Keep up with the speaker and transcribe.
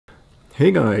Hey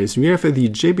guys, we have the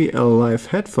JBL Live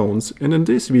Headphones, and in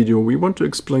this video we want to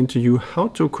explain to you how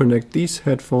to connect these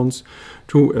headphones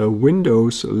to a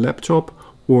Windows laptop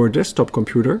or desktop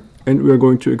computer, and we are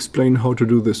going to explain how to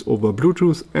do this over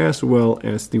Bluetooth as well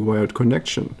as the wired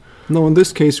connection. Now in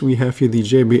this case we have here the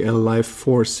JBL Live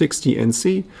 460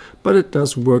 NC, but it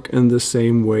does work in the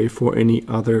same way for any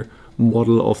other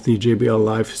model of the JBL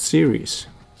Live series.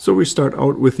 So we start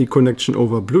out with the connection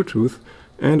over Bluetooth.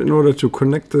 And in order to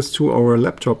connect this to our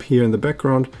laptop here in the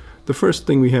background, the first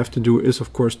thing we have to do is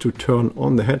of course to turn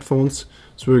on the headphones.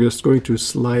 So we're just going to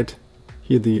slide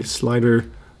here the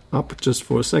slider up just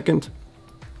for a second.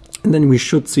 And then we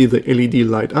should see the LED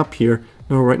light up here.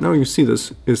 Now right now you see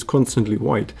this is constantly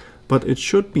white, but it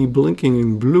should be blinking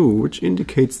in blue, which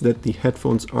indicates that the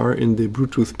headphones are in the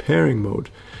Bluetooth pairing mode.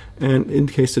 And in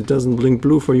case it doesn't blink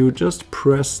blue for you, just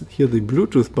press here the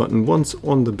Bluetooth button once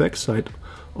on the back side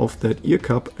of that ear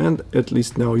cup, and at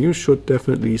least now you should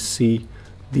definitely see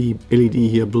the LED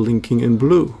here blinking in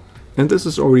blue. And this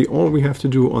is already all we have to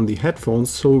do on the headphones,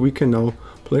 so we can now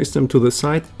place them to the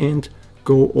side and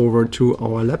go over to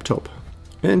our laptop.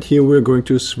 And here we're going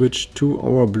to switch to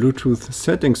our Bluetooth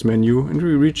settings menu, and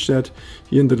we reach that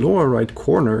here in the lower right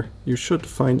corner. You should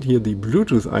find here the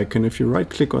Bluetooth icon. If you right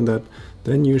click on that,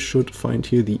 then you should find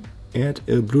here the Add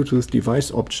a Bluetooth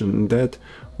device option, and that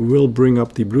will bring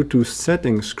up the Bluetooth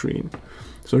settings screen.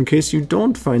 So in case you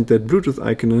don't find that Bluetooth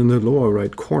icon in the lower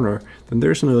right corner, then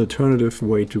there's an alternative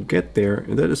way to get there,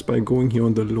 and that is by going here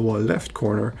on the lower left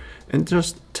corner and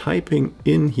just typing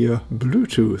in here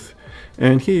Bluetooth.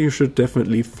 And here you should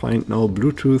definitely find now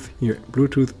Bluetooth here,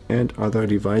 Bluetooth and other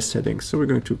device settings. So we're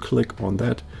going to click on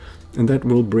that, and that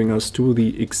will bring us to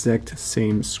the exact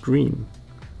same screen.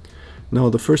 Now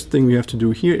the first thing we have to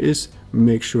do here is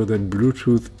make sure that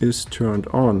Bluetooth is turned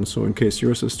on. So in case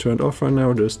yours is turned off right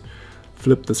now, just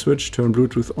flip the switch, turn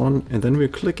Bluetooth on, and then we're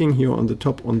clicking here on the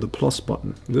top on the plus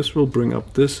button. This will bring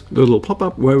up this little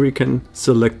pop-up where we can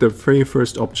select the very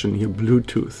first option here,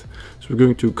 Bluetooth. So we're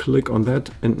going to click on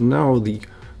that, and now the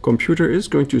computer is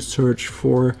going to search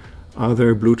for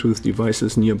other Bluetooth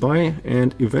devices nearby,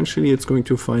 and eventually it's going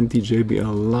to find the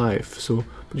JBL Live. So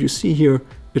but you see here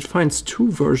it finds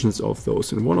two versions of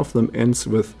those, and one of them ends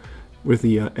with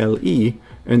the LE,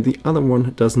 and the other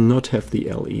one does not have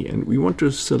the LE. And we want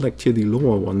to select here the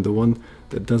lower one, the one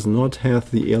that does not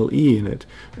have the LE in it.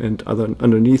 And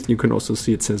underneath you can also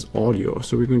see it says audio.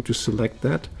 So we're going to select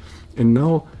that, and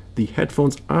now the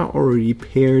headphones are already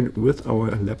paired with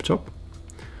our laptop,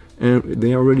 and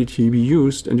they are ready to be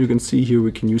used. And you can see here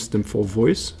we can use them for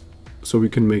voice, so we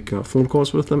can make phone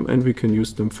calls with them, and we can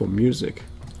use them for music.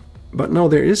 But now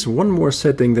there is one more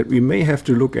setting that we may have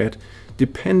to look at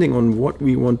depending on what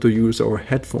we want to use our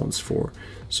headphones for.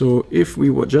 So if we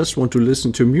just want to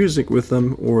listen to music with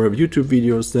them or YouTube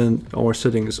videos, then our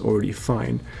setting is already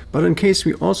fine. But in case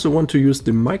we also want to use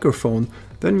the microphone,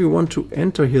 then we want to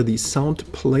enter here the sound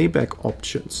playback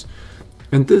options.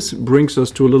 And this brings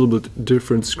us to a little bit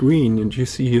different screen, and you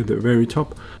see here at the very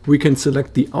top we can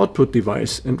select the output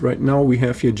device, and right now we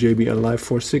have here JBL Live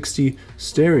 460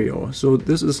 stereo. So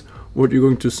this is what you're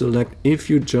going to select if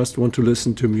you just want to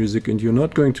listen to music and you're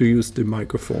not going to use the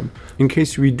microphone. In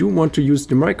case we do want to use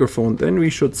the microphone, then we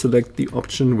should select the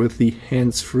option with the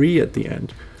hands-free at the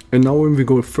end. And now when we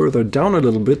go further down a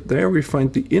little bit, there we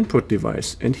find the input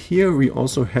device, and here we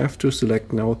also have to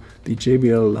select now the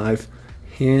JBL Live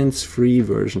hands-free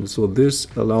version. So this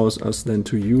allows us then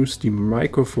to use the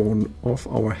microphone of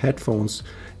our headphones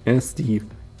as the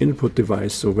input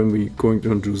device, so when we're going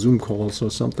to do Zoom calls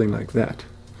or something like that.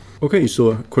 Okay,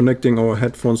 so connecting our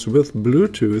headphones with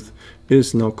Bluetooth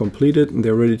is now completed and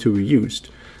they're ready to be used.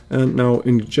 And now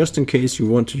just in case you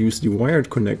want to use the wired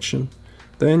connection,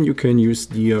 then you can use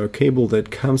the cable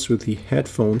that comes with the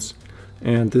headphones.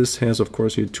 And this has of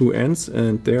course here two ends,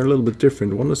 and they're a little bit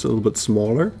different. One is a little bit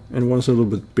smaller and one is a little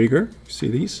bit bigger. See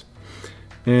these?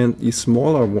 And the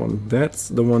smaller one, that's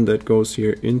the one that goes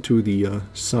here into the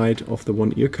side of the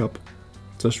one ear cup.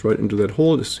 Just right into that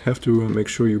hole. Just have to make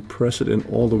sure you press it in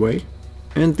all the way.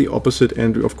 And the opposite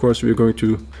end, of course, we're going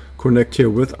to connect here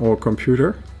with our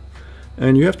computer.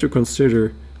 And you have to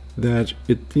consider that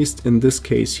at least in this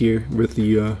case here with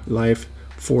the Live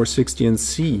 460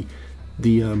 NC,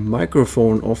 the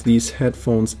microphone of these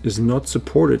headphones is not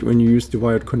supported when you use the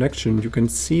wired connection. You can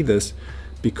see this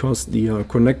because the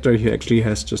connector here actually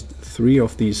has just 3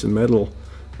 of these metal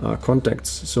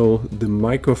contacts. So the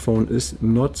microphone is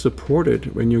not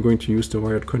supported when you're going to use the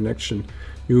wired connection.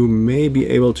 You may be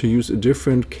able to use a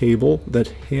different cable that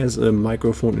has a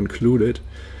microphone included.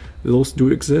 Those do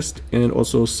exist, and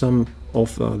also some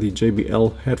of the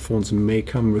JBL headphones may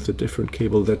come with a different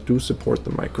cable that do support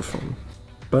the microphone.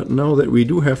 But now that we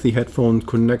do have the headphone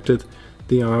connected,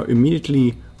 they are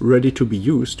immediately ready to be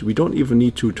used. We don't even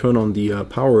need to turn on the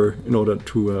power in order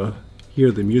to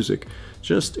hear the music.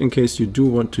 Just in case you do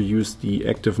want to use the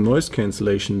active noise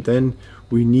cancellation, then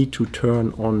we need to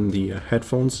turn on the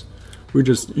headphones. We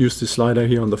just use the slider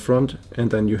here on the front,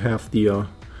 and then you have the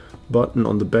button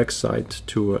on the back side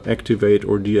to activate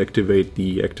or deactivate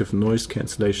the active noise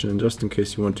cancellation, and just in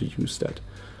case you want to use that.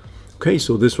 Okay,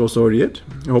 so this was already it.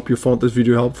 I hope you found this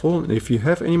video helpful. If you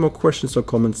have any more questions or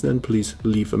comments, then please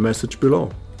leave a message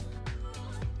below.